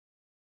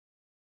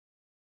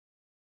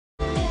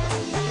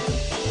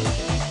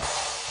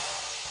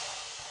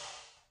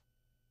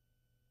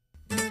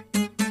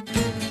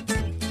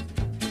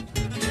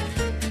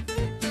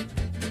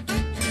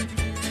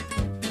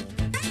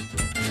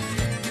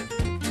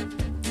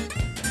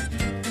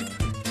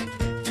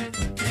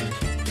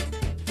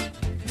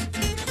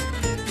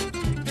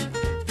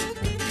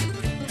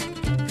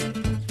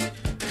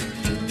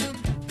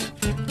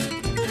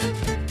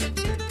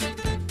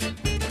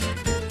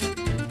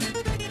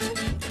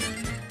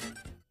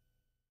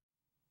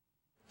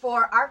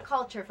for our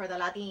culture, for the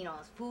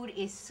Latinos, food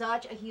is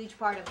such a huge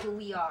part of who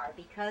we are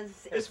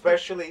because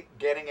especially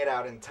getting it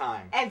out in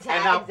time and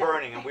not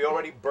burning. And we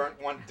already burnt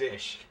one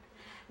dish.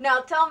 Now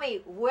tell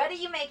me, what are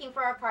you making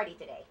for our party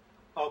today?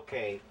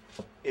 Okay,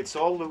 it's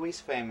all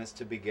Louie's Famous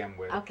to begin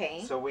with.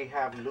 Okay. So we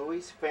have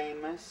Louie's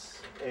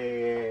Famous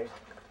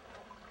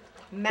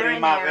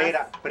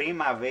Primavera sauce.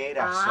 Primavera.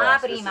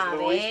 This is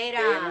Louie's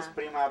Famous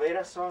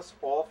Primavera sauce.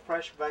 All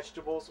fresh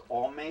vegetables,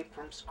 all made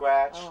from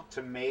scratch. Oh.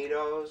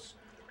 Tomatoes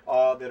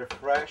that are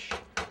fresh.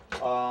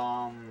 Beautiful.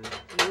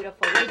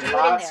 What did you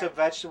Lots put in of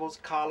vegetables: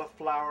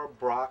 cauliflower,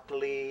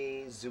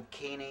 broccoli,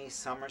 zucchini,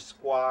 summer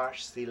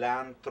squash,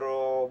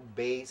 cilantro,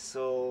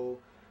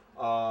 basil,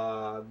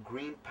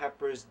 green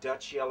peppers,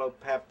 Dutch yellow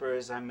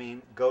peppers. I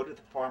mean, go to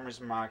the farmer's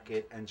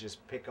market and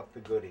just pick up the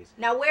goodies.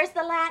 Now, where's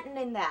the Latin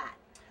in that?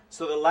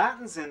 So the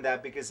Latin's in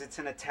that because it's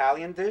an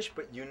Italian dish,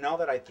 but you know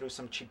that I threw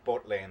some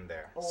chipotle in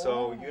there. Oh.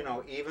 So, you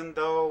know, even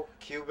though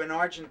Cuban,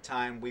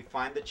 Argentine, we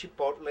find the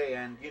chipotle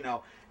and, you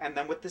know, and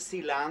then with the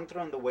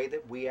cilantro and the way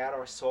that we add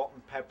our salt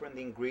and pepper and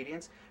the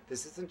ingredients,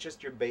 this isn't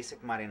just your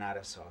basic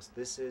marinara sauce.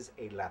 This is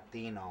a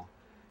Latino,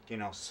 you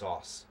know,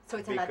 sauce. So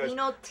it's a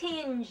Latino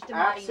tinged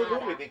marinara.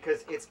 Absolutely,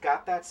 because it's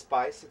got that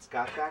spice, it's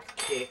got that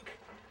kick.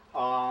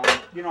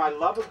 You know, I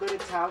love a good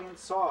Italian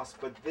sauce,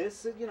 but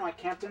this, you know, I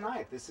can't deny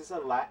it. This is a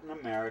Latin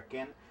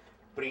American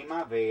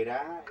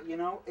Primavera, you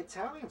know,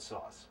 Italian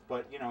sauce.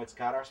 But, you know, it's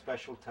got our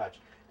special touch.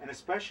 And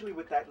especially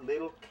with that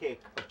little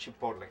kick of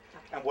chipotle. Okay.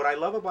 And what I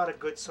love about a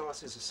good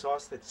sauce is a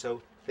sauce that's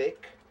so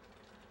thick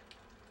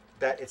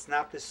that it's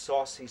not this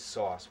saucy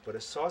sauce, but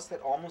a sauce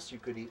that almost you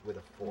could eat with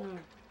a fork. Mm.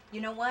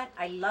 You know what?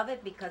 I love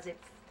it because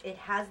it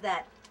has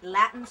that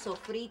Latin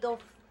sofrito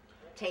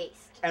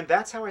taste. And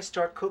that's how I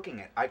start cooking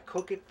it. I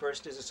cook it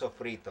first as a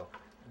sofrito.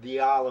 The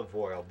olive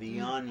oil, the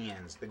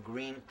onions, the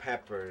green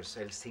peppers,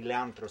 el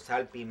cilantro,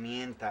 sal,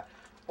 pimienta,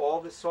 all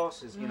the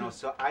sauces, you know.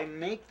 So I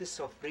make the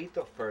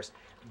sofrito first,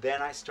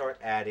 then I start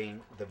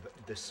adding the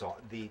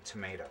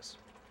tomatoes.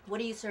 What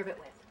do you serve it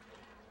with?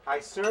 I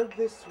serve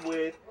this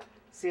with,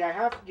 see, I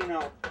have, you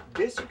know,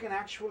 this you can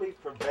actually,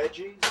 for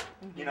veggies,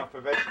 you know, for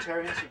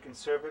vegetarians, you can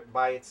serve it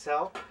by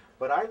itself.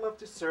 But I love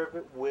to serve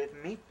it with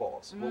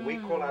meatballs, what we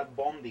call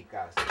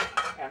albóndigas.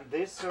 And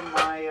these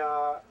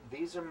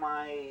are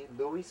my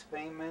Louie's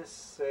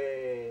Famous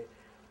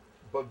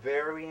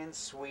Bavarian,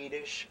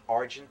 Swedish,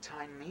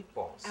 Argentine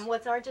meatballs. And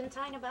what's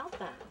Argentine about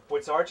them?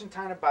 What's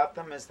Argentine about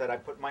them is that I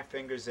put my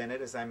fingers in it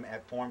as I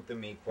formed the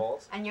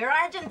meatballs. And you're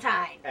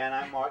Argentine. And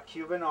I'm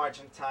Cuban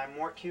Argentine,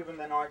 more Cuban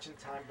than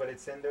Argentine, but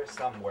it's in there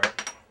somewhere.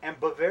 And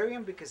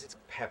Bavarian because it's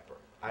pepper.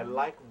 I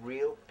like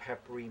real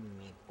peppery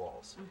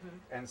meatballs.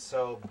 And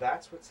so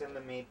that's what's in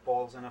the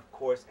meatballs, and of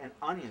course, and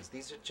onions.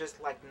 These are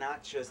just like,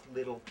 not just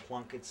little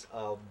plunkets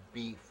of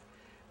beef.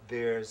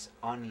 There's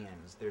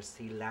onions, there's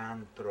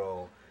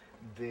cilantro,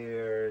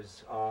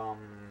 there's,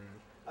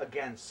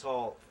 again,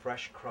 salt,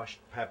 fresh crushed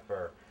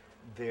pepper,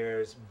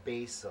 there's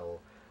basil,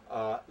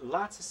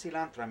 lots of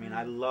cilantro. I mean,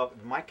 I love,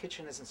 my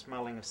kitchen isn't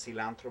smelling of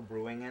cilantro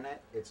brewing in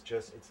it. It's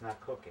just, it's not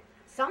cooking.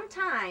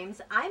 Sometimes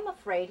I'm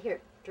afraid,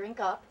 here, drink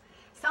up.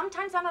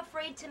 Sometimes I'm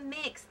afraid to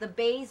mix the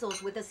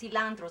basils with the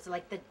cilantros,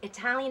 like the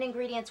Italian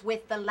ingredients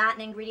with the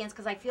Latin ingredients,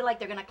 because I feel like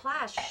they're going to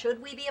clash. Should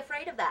we be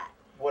afraid of that?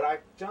 What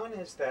I've done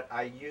is that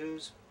I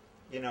use,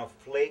 you know,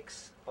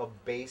 flakes of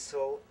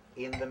basil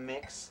in the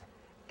mix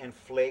and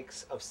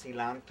flakes of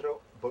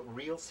cilantro, but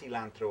real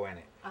cilantro in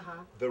it.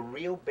 The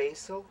real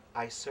basil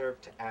I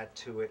serve to add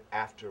to it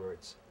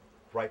afterwards,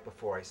 right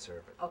before I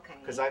serve it. Okay.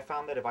 Because I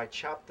found that if I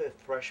chop the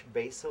fresh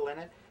basil in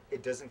it,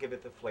 it doesn't give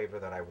it the flavor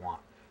that I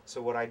want.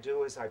 So what I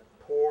do is I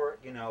pour,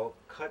 you know,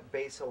 cut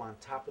basil on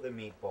top of the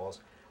meatballs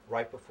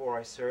right before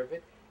I serve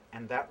it,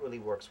 and that really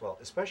works well,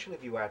 especially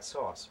if you add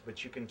sauce,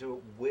 but you can do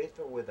it with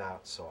or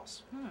without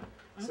sauce.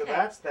 Okay. So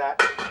that's that,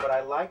 but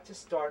I like to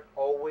start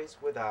always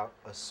with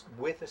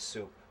a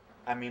soup.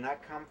 I mean, I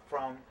come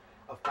from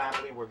a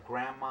family where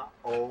grandma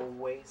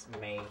always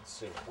made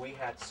soup. We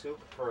had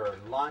soup for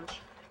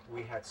lunch,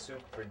 we had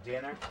soup for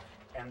dinner,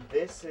 and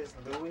this is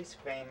Louie's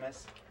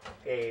Famous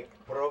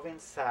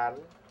Provençal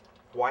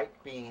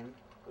white bean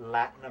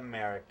Latin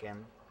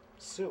American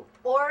soup.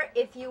 Or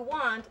if you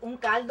want, un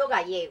caldo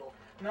gallego.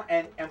 No,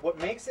 and what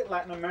makes it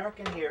Latin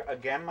American here,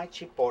 again, my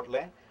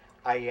chipotle,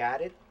 I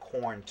added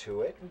corn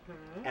to it,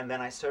 and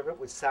then I serve it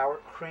with sour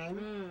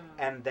cream,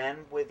 and then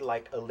with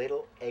like a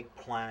little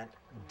eggplant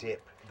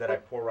dip that I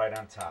pour right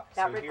on top.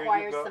 That so requires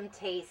here you go. some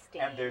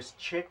tasting. And there's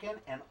chicken,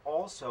 and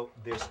also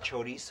there's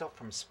chorizo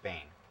from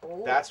Spain.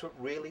 Ooh. That's what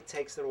really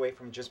takes it away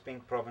from just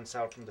being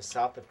Provençal from the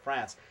south of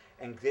France,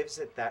 and gives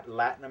it that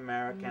Latin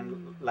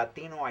American,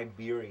 Latino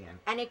Iberian.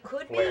 And it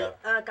could flair.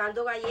 be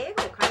caldo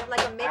gallego, kind of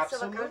like a mix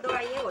Absolutely. of a caldo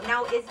gallego.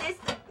 Now, is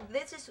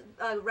this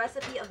a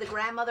recipe of the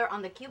grandmother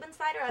on the Cuban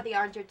side or the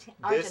Argentine?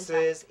 This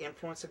is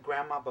influence of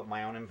grandma, but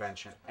my own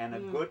invention. And a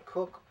good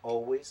cook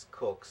always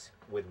cooks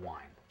with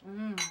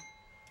wine.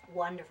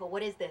 Wonderful.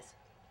 What is this?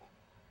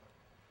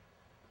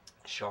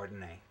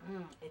 Chardonnay.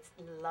 It's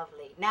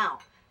lovely. Now,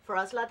 for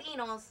us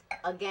Latinos,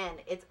 again,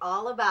 it's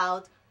all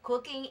about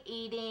cooking,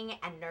 eating,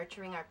 and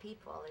nurturing our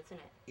people, isn't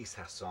it? Y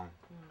sazón.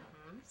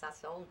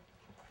 Sazón.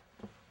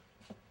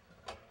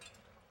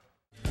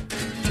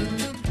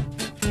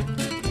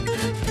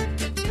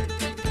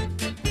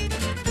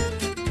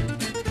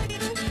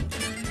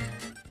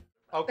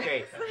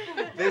 Okay,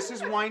 this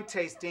is wine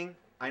tasting.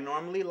 I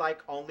normally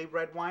like only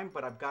red wine,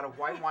 but I've got a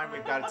white wine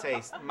we've got to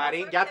taste.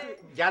 Mari,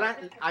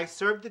 I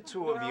served the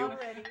two of you.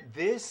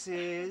 This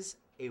is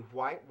a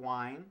white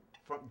wine.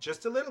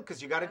 Just a little,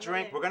 because you got to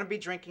drink. We're going to be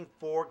drinking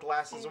 4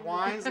 glasses of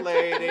wines,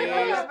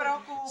 ladies.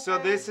 So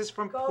this is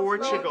from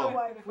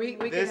Portugal. We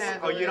can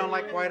handle it. You don't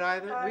like white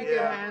either? We can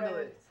handle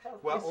it.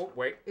 Well,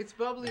 wait. It's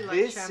bubbly like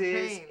This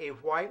champagne. is a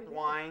white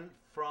wine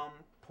from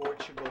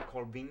Portugal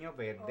called Vinho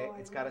Verde.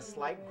 It's got a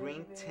slight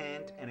green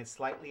tint and it's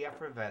slightly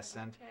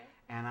effervescent.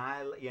 And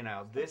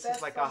this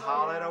is like a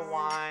holiday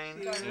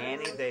wine.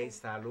 Any day.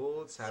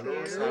 Salud,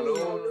 salud,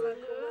 salud.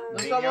 No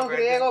somos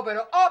griegos,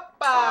 pero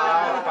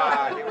 ¡opa!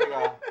 Opa, here we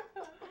go.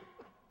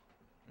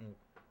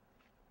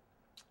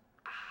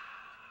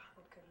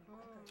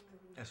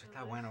 Eso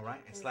está bueno,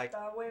 right? It's like,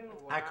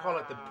 I call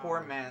it the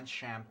poor man's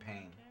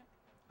champagne.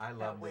 I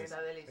love this.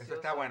 Eso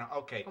está bueno.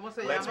 Okay,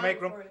 let's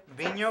make room.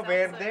 Vinho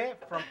Verde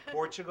from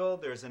Portugal.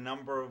 There's a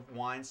number of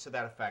wines to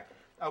that effect.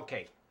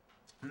 Okay,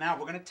 now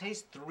we're going to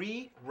taste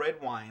 3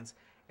 red wines,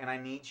 and I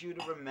need you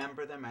to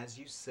remember them as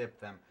you sip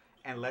them.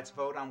 And let's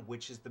vote on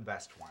which is the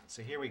best one.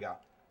 So here we go.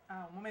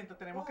 Un momento,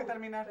 tenemos que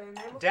terminar.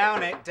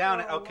 Down it, down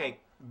it. Okay,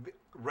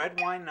 red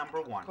wine number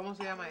 1. ¿Cómo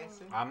se llama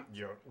ese?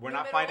 We're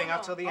not finding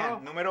out till the end.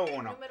 Oh. Numero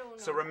uno.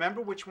 So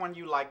remember which one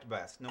you liked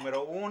best.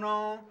 Numero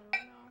uno.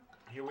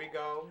 Here we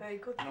go.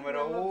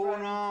 Numero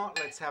uno.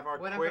 Let's have our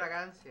Buena quick.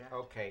 fragancia.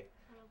 Okay.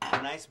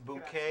 A nice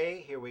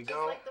bouquet. Here we Just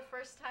go. like the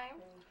first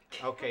time.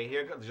 Okay,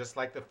 here go. Just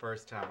like the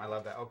first time. I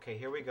love that. Okay,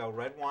 here we go.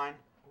 Red wine.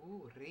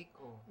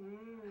 Rico.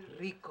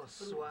 Rico,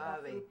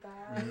 suave.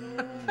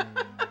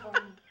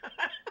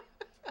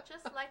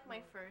 Just like my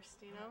first,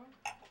 you know?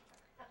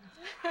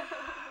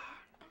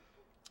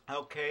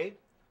 Okay.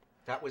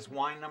 That was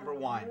wine number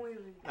 1.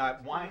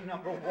 Wine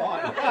number 1.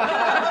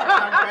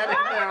 I'm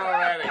getting there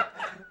already.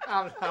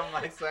 I'm on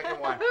my second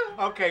one.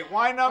 Okay,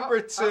 wine number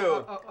 2.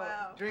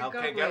 Wow. Drink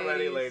Okay, up, get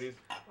ready, ladies.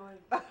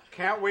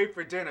 Can't wait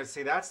for dinner.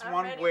 See, that's I'm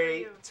one ready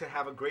way for you. to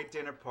have a great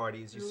dinner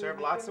party is you serve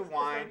lots of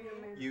wine,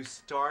 you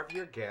starve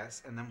your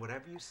guests, and then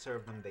whatever you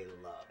serve them, they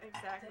love.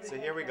 Exactly. So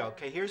here we go.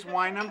 Okay, here's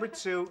wine number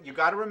 2. You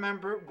got to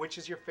remember which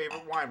is your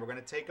favorite wine. We're going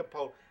to take a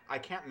poll. I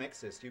can't mix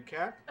this. You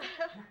can?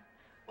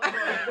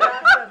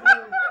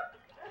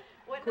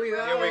 What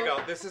Cuidado. Here we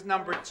go. This is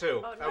number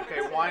 2. Oh,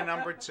 Okay, wine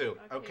number 2.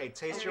 Okay,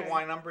 taste your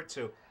wine number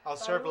 2. I'll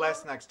serve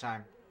less next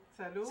time.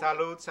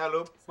 Salud,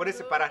 salud. What is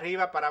it? Para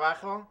arriba, para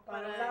abajo?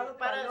 Para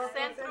el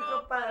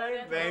centro,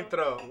 para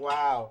Dentro.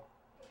 Wow.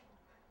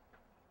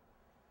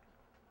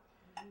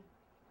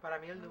 Para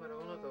mí el número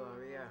 1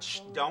 todavía. Shh,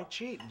 don't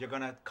cheat. You're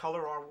going to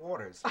color our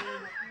waters.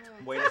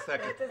 Wait a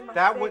second.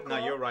 That would, no,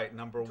 you're right.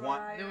 Number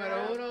 1.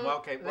 Número 1. Well,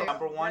 okay, well,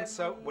 number 1,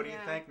 so what do you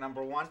think?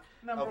 Number 1?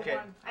 Okay.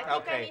 I think I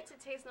Okay. need to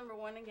taste number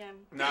 1 again.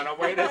 No,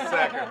 wait a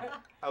second.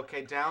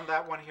 Okay, down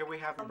that one. Here we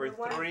have number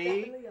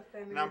 3.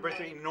 Number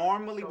 3.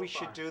 Normally we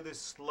should do this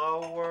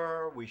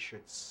slower. We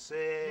should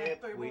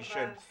sip. We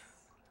should.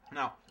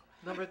 No.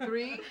 Number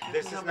 3.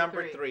 This is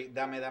number 3.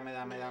 Dame.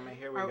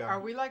 Here we go.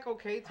 Are we like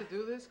okay to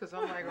do this? Because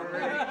I'm like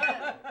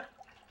already.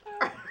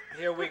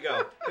 Here we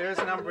go. There's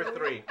number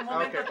 3.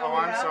 Okay. Oh,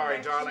 I'm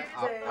sorry, darling.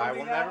 I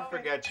will never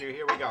forget you.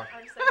 Here we go. Our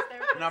sex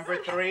therapist. Number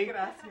 3.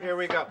 Here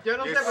we go. Yo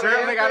no You sé, pero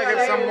certainly yo got to estoy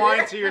give some alegre.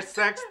 wine to your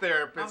sex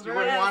therapist. You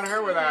wouldn't want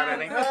her without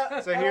any.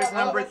 So here's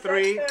number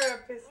 3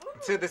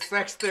 to the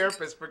sex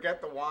therapist.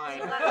 Forget the wine.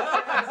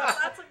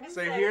 Lots of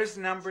So here's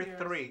number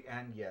 3.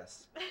 And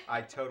yes,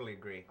 I totally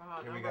agree.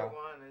 Oh, Here we number go.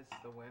 1 is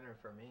the winner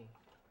for me.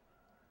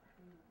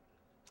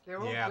 They're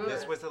all Yeah, good.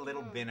 this was a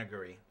little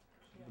vinegary.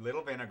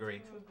 Little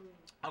vinegary.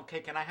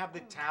 Okay, can I have the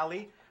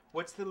tally?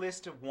 What's the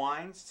list of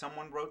wines?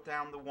 Someone wrote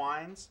down the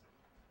wines.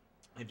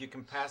 If you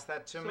can pass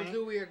that to So me.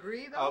 do we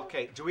agree though?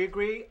 Okay, do we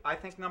agree? I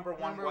think number 1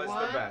 Number was the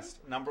one?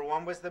 best. Number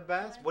 1 was the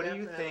best. What do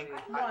you think?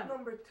 Definitely.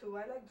 Number 2. I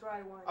like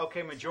dry wine.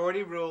 Okay,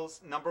 majority rules.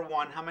 Number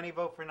 1. How many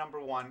vote for number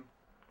 1?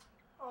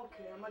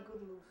 Okay, I'm a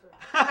good loser.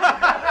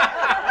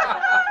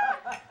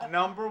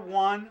 Number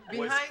 1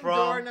 was Behind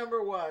door from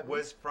number 1.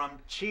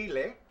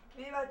 Chile.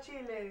 Viva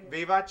Chile.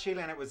 Viva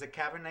Chile, and it was a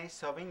Cabernet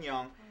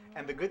Sauvignon.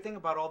 And the good thing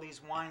about all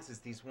these wines is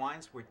these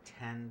wines were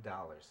 $10.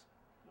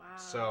 Wow.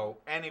 So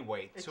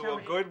anyway, to a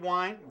Échame. good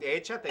wine,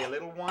 échate a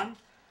little one.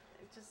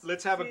 It just-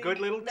 Let's have a good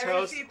little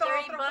toast. Necesito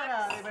otro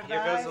para, de Here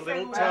verdad, goes a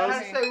little segura. toast.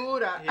 Estar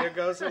segura. Here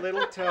goes a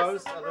little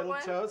toast, a Number little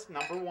one? toast.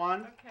 Number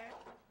 1. Okay.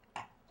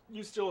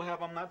 You still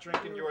have, I'm not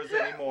drinking yours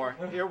anymore.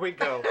 Here we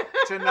go.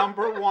 To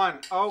number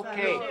 1.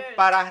 Okay. Salud.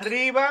 Para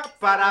arriba,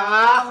 para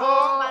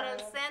abajo, Para el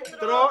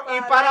centro. y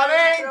para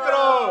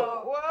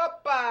adentro.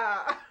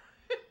 Opa!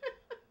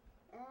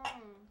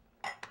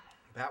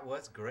 That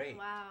was great.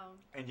 Wow.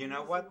 And you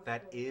know what?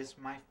 That is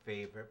my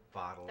favorite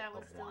bottle That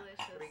was of wine.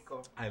 delicious.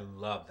 Rico. I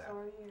love that.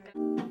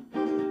 Sorry.